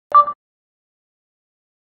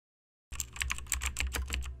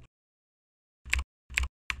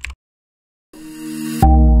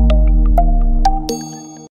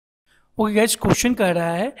Okay guys, question कह रहा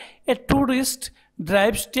है a tourist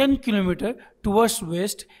drives 10 kilometre towards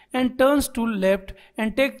waste and turns to left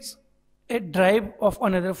and takes a drive of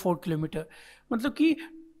another 4 kilometre. मतलब कि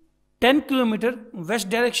 10 kilometre west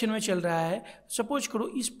direction में चल रहा है। सपोज करो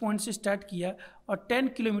इस पॉइंट से स्टार्ट किया और 10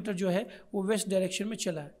 किलोमीटर जो है वो वेस्ट डायरेक्शन में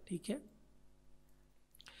चला है, ठीक है।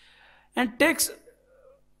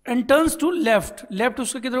 And turns to left, left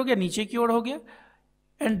उसका किधर हो गया, नीचे की ओर हो गया।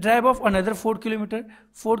 And drive of another 4 kilometre,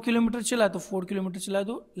 4 kilometre चला तो 4 किलोमीटर चला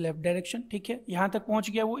दो लेफ्ट डायरेक्शन, ठीक है। यहां तक पहुंच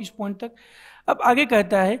गया वो इस पॉइंट तक। अब आगे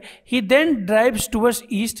कहता है ही then drives towards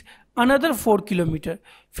east another 4 kilometre,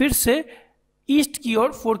 फिर से ईस्ट की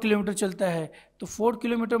ओर 4 किलोमीटर चलता है। तो 4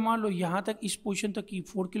 किलोमीटर मान लो यहां तक, इस पोजीशन तक की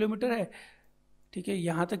 4 किलोमीटर है, ठीक है,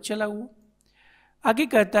 यहां तक चला वो। आगे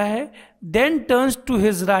कहता है then turns to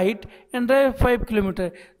his right and drive 5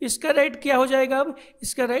 kilometre. इसका राइट क्या हो जाएगा, अब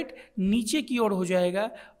इसका राइट नीचे की ओर हो जाएगा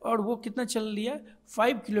और वो कितना चल लिया,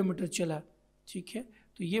 5 किलोमीटर चला, ठीक है।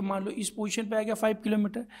 तो ये मान लो इस पोजीशन पे आ गया 5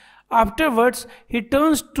 kilometre. Afterwards he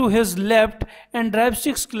turns to his left and drive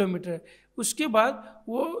 6 kilometre. उसके बाद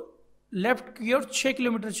वो लेफ्ट की ओर 6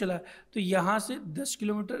 किलोमीटर चला, तो यहाँ से 10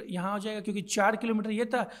 किलोमीटर यहाँ हो जाएगा, क्योंकि 4 किलोमीटर ये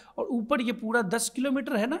था और ऊपर ये पूरा 10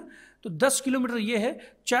 किलोमीटर है ना। तो 10 किलोमीटर ये है,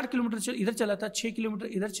 4 किलोमीटर इधर चला था, 6 किलोमीटर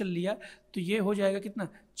इधर चल लिया, तो ये हो जाएगा कितना,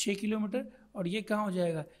 6 किलोमीटर। और ये कहाँ हो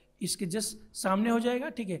जाएगा, इसके जस्ट सामने हो जाएगा,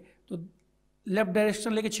 ठीक है। तो लेफ्ट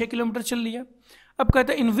डायरेक्शन लेके 6 किलोमीटर चल लिया। अब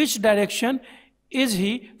कहता है इन which direction is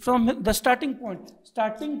he from the starting point.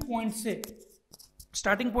 Starting point से,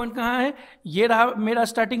 स्टार्टिंग पॉइंट कहाँ है, ये रहा मेरा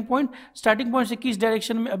स्टार्टिंग पॉइंट। स्टार्टिंग पॉइंट से किस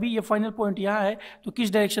डायरेक्शन में, अभी ये फाइनल पॉइंट यहाँ है, तो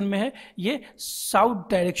किस डायरेक्शन में है, ये साउथ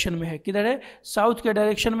डायरेक्शन में है। किधर है, साउथ के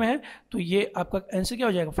डायरेक्शन में है। तो ये आपका आंसर क्या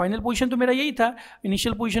हो जाएगा, फाइनल पोजीशन तो मेरा यही था,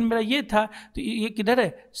 इनिशियल पोजीशन मेरा ये था, तो ये किधर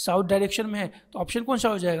है, साउथ डायरेक्शन में है। तो ऑप्शन कौन सा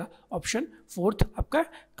हो जाएगा, ऑप्शन 4 आपका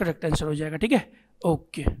करेक्ट आंसर हो जाएगा, ठीक है।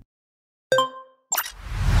 ओके।